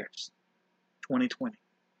Biden-Harris, 2020.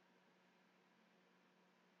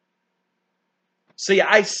 See,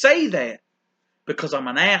 I say that because I'm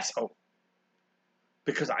an asshole.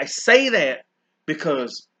 Because I say that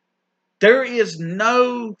because there is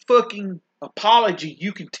no fucking apology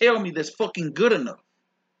you can tell me that's fucking good enough.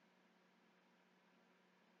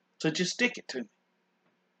 So just stick it to me.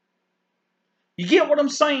 You get what I'm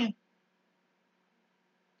saying?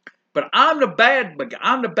 But I'm the bad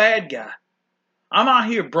guy. I'm out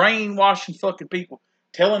here brainwashing fucking people,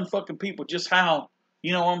 telling fucking people just how,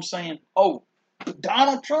 you know what I'm saying? Oh,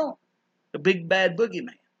 Donald Trump, the big bad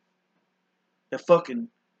boogeyman. that fucking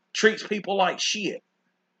treats people like shit.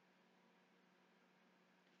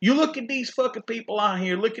 You look at these fucking people out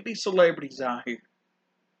here, look at these celebrities out here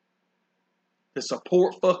that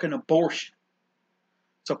support fucking abortion,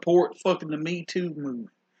 support fucking the Me Too movement.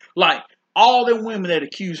 Like, all them women that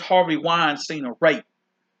accuse Harvey Weinstein of rape.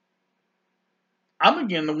 I'm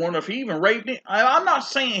beginning to wonder if he even raped it. I'm not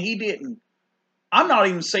saying he didn't. I'm not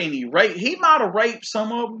even saying he raped. He might have raped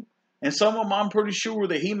some of them, and some of them I'm pretty sure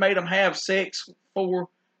that he made them have sex for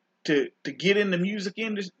to get in the music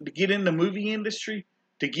industry, to get in the movie industry,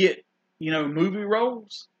 to get, movie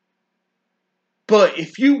roles. But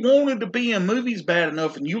if you wanted to be in movies bad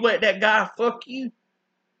enough and you let that guy fuck you,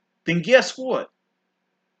 then guess what?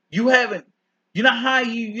 You haven't. You know how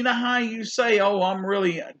you say, "Oh, I'm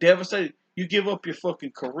really devastated." You give up your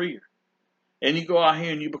fucking career, and you go out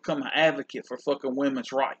here and you become an advocate for fucking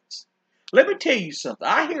women's rights. Let me tell you something.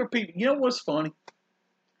 I hear people. You know what's funny?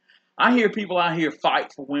 I hear people out here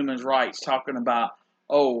fight for women's rights, talking about,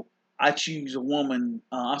 "Oh, I choose a woman.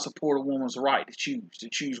 I support a woman's right to choose. To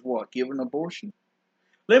choose what? Give an abortion."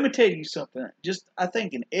 Let me tell you something. I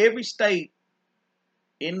think in every state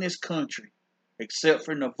in this country, except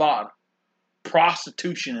for Nevada,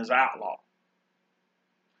 prostitution is outlawed.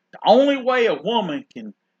 The only way a woman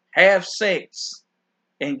can have sex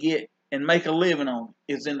and make a living on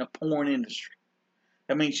it is in the porn industry.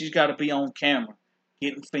 That means she's got to be on camera,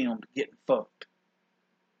 getting filmed, getting fucked.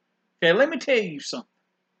 Okay, let me tell you something.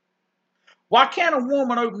 Why can't a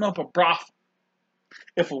woman open up a brothel?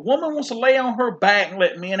 If a woman wants to lay on her back and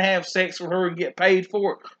let men have sex with her and get paid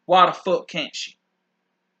for it, why the fuck can't she?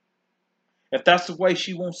 If that's the way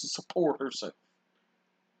she wants to support herself.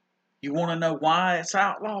 You want to know why it's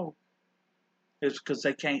outlawed? It's because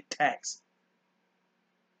they can't tax it.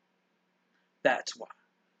 That's why.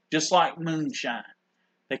 Just like moonshine.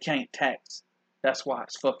 They can't tax it. That's why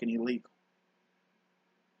it's fucking illegal.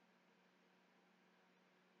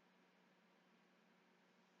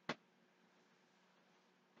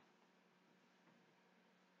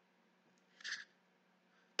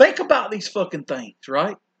 Think about these fucking things,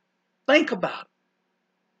 right? Think about it.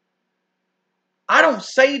 I don't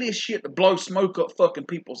say this shit to blow smoke up fucking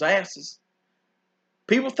people's asses.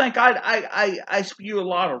 People think I spew a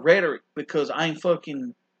lot of rhetoric because I'm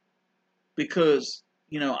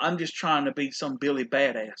just trying to be some Billy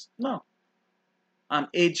Badass. No. I'm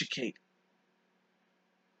educated.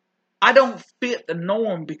 I don't fit the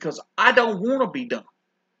norm because I don't want to be dumb.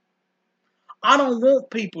 I don't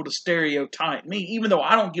want people to stereotype me, even though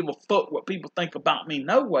I don't give a fuck what people think about me,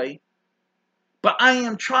 no way. But I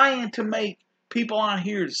am trying to make people out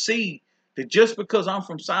here to see that just because I'm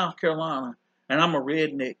from South Carolina and I'm a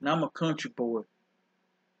redneck and I'm a country boy,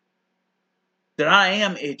 that I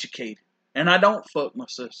am educated. And I don't fuck my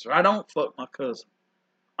sister. I don't fuck my cousin.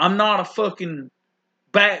 I'm not a fucking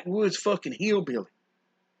backwoods fucking hillbilly.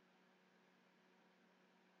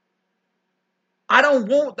 I don't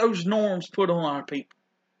want those norms put on our people.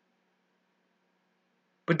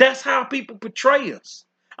 But that's how people portray us.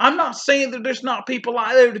 I'm not saying that there's not people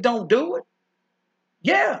out there that don't do it.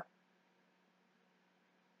 Yeah.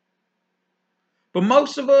 But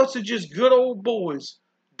most of us are just good old boys,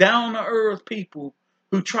 down to earth people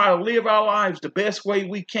who try to live our lives the best way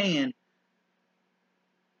we can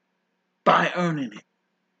by earning it.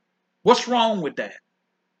 What's wrong with that?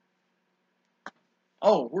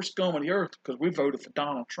 Oh, we're scum of the earth because we voted for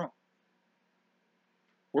Donald Trump.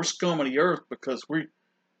 We're scum of the earth because we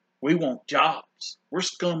want jobs. We're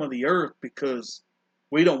scum of the earth because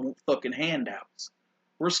we don't want fucking handouts.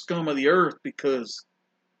 We're scum of the earth because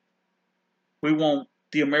we want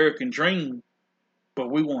the American dream, but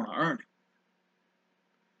we want to earn it.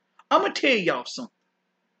 I'm going to tell y'all something.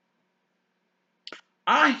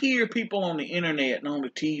 I hear people on the internet and on the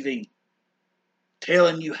TV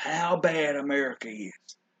telling you how bad America is,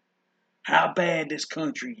 how bad this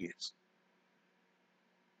country is.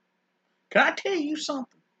 Can I tell you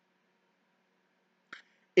something?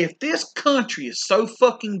 If this country is so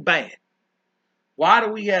fucking bad, why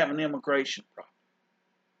do we have an immigration problem?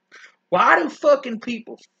 Why do fucking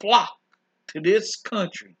people flock to this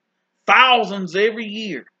country, thousands every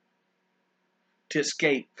year, to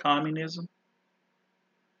escape communism,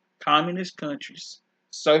 communist countries,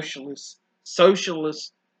 socialism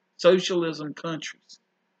countries?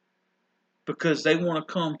 Because they want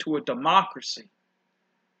to come to a democracy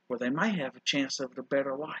where they might have a chance of a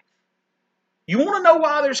better life. You want to know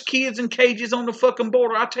why there's kids in cages on the fucking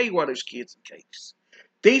border? I'll tell you why there's kids in cages.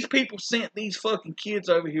 These people sent these fucking kids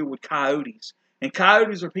over here with coyotes. And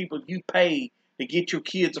coyotes are people you pay to get your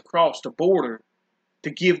kids across the border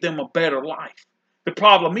to give them a better life. The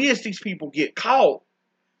problem is these people get caught.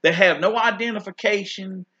 They have no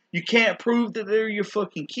identification. You can't prove that they're your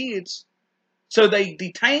fucking kids. So they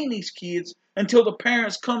detain these kids until the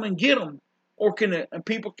parents come and get them, or and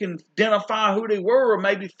people can identify who they were, or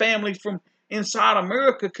maybe family from inside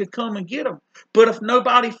America could come and get them. But if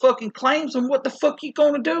nobody fucking claims them, what the fuck you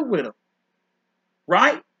gonna do with them?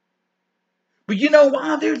 Right? But you know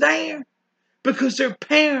why they're there? Because their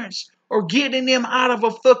parents are getting them out of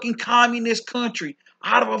a fucking communist country,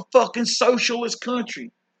 out of a fucking socialist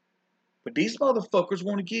country. But these motherfuckers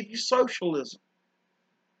want to give you socialism.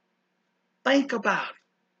 Think about it.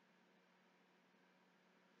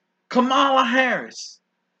 Kamala Harris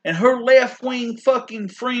and her left-wing fucking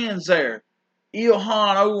friends there,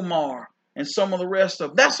 Ilhan Omar and some of the rest of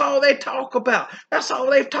them. That's all they talk about. That's all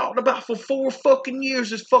they've talked about for 4 fucking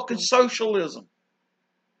years is fucking socialism.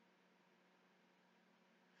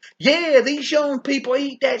 Yeah, these young people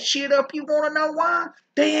eat that shit up. You want to know why?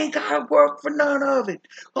 They ain't got to work for none of it.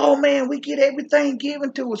 Oh, man, we get everything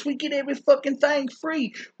given to us. We get every fucking thing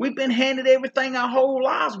free. We've been handed everything our whole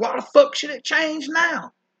lives. Why the fuck should it change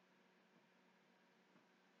now?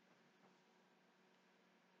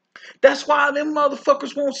 That's why them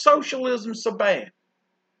motherfuckers want socialism so bad.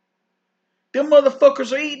 Them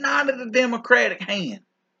motherfuckers are eating out of the Democratic hand.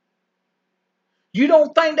 You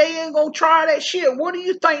don't think they ain't gonna try that shit? What do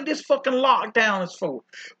you think this fucking lockdown is for?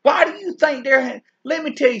 Why do you think they're... Let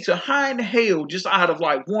me tell you, so how in the hell, just out of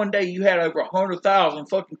like one day, you had over 100,000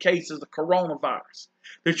 fucking cases of coronavirus.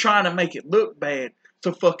 They're trying to make it look bad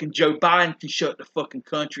so fucking Joe Biden can shut the fucking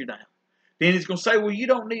country down. Then he's gonna say, well, you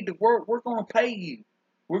don't need to work. We're gonna pay you.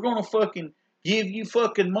 We're gonna fucking give you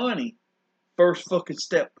fucking money. First fucking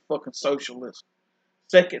step to fucking socialism.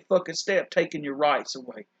 Second fucking step, taking your rights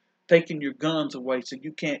away. Taking your guns away so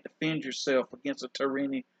you can't defend yourself against a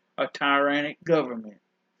tyrannic government,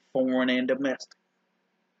 foreign and domestic.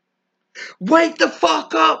 Wake the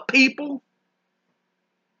fuck up, people!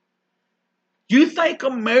 You think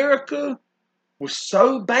America was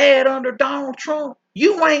so bad under Donald Trump?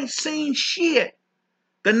 You ain't seen shit.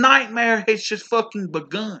 The nightmare has just fucking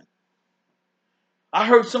begun. I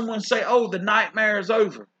heard someone say, oh, the nightmare is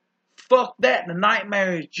over. Fuck that, the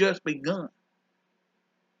nightmare has just begun.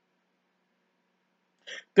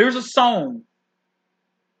 There's a song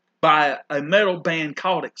by a metal band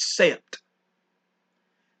called Accept.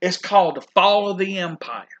 It's called The Fall of the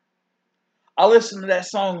Empire. I listened to that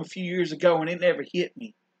song a few years ago and it never hit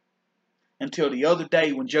me until the other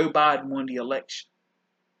day when Joe Biden won the election.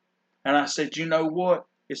 And I said, you know what?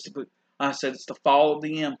 It's the fall of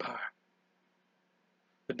the empire.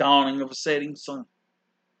 The dawning of a setting sun.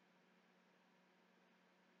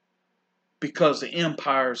 Because the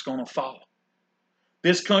empire is going to fall.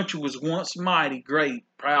 This country was once mighty, great,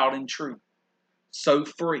 proud, and true. So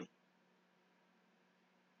free.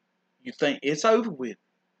 You think it's over with.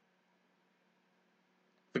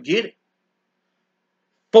 Forget it.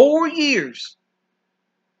 4 years.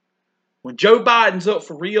 When Joe Biden's up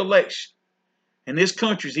for re-election. And this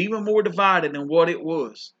country's even more divided than what it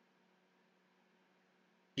was.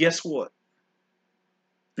 Guess what?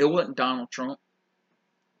 It wasn't Donald Trump.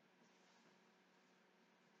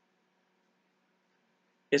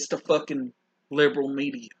 It's the fucking liberal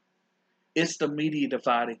media. It's the media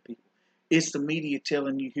dividing people. It's the media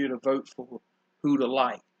telling you who to vote for, who to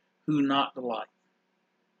like, who not to like.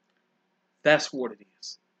 That's what it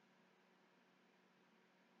is.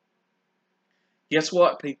 Guess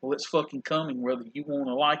what, people? It's fucking coming whether you want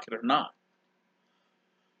to like it or not.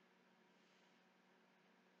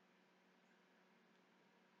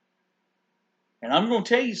 And I'm going to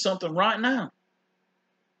tell you something right now.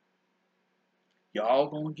 Y'all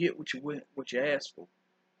going to get what you asked for.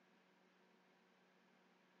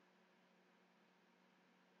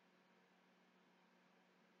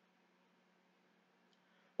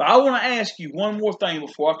 But I want to ask you one more thing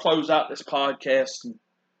before I close out this podcast and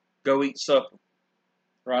go eat supper.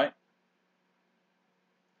 Right?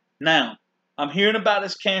 Now, I'm hearing about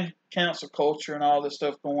this cancel culture and all this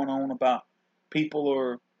stuff going on about people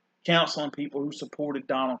are counseling people who supported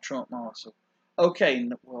Donald Trump and all that. Okay,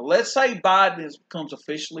 well, let's say Biden becomes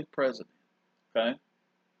officially president. Okay?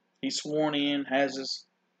 He's sworn in, has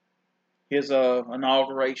his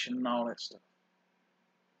inauguration and all that stuff.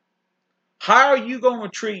 How are you going to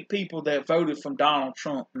treat people that voted from Donald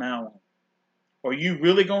Trump now on? Are you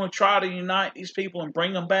really going to try to unite these people and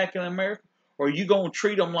bring them back in America? Or are you going to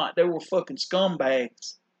treat them like they were fucking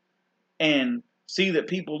scumbags and see that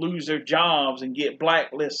people lose their jobs and get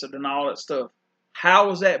blacklisted and all that stuff? How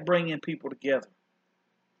is that bringing people together?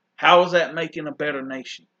 How is that making a better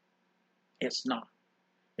nation? It's not.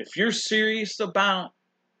 If you're serious about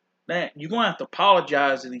that, you're going to have to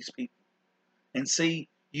apologize to these people and see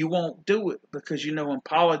You won't do it because you know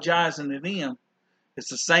apologizing to them is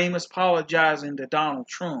the same as apologizing to Donald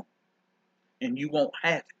Trump, and you won't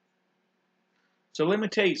have it. So let me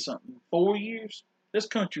tell you something. In 4 years, this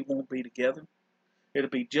country won't be together. It'll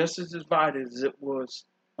be just as divided as it was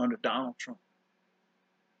under Donald Trump.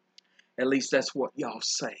 At least that's what y'all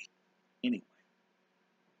say. Anyway.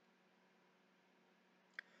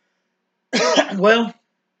 Well,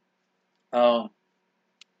 I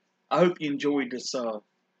hope you enjoyed this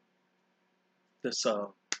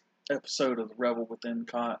episode of the Rebel Within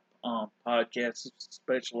podcast. It's a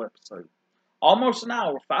special episode. Almost an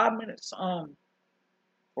hour, 5 minutes.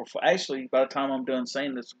 Actually, by the time I'm done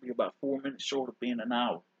saying this, will be about 4 minutes short of being an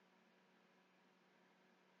hour.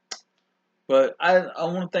 But I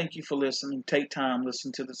want to thank you for listening. Take time,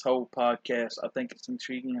 listen to this whole podcast. I think it's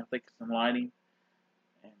intriguing. I think it's enlightening.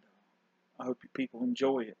 And I hope you people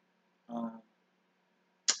enjoy it.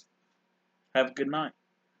 Have a good night.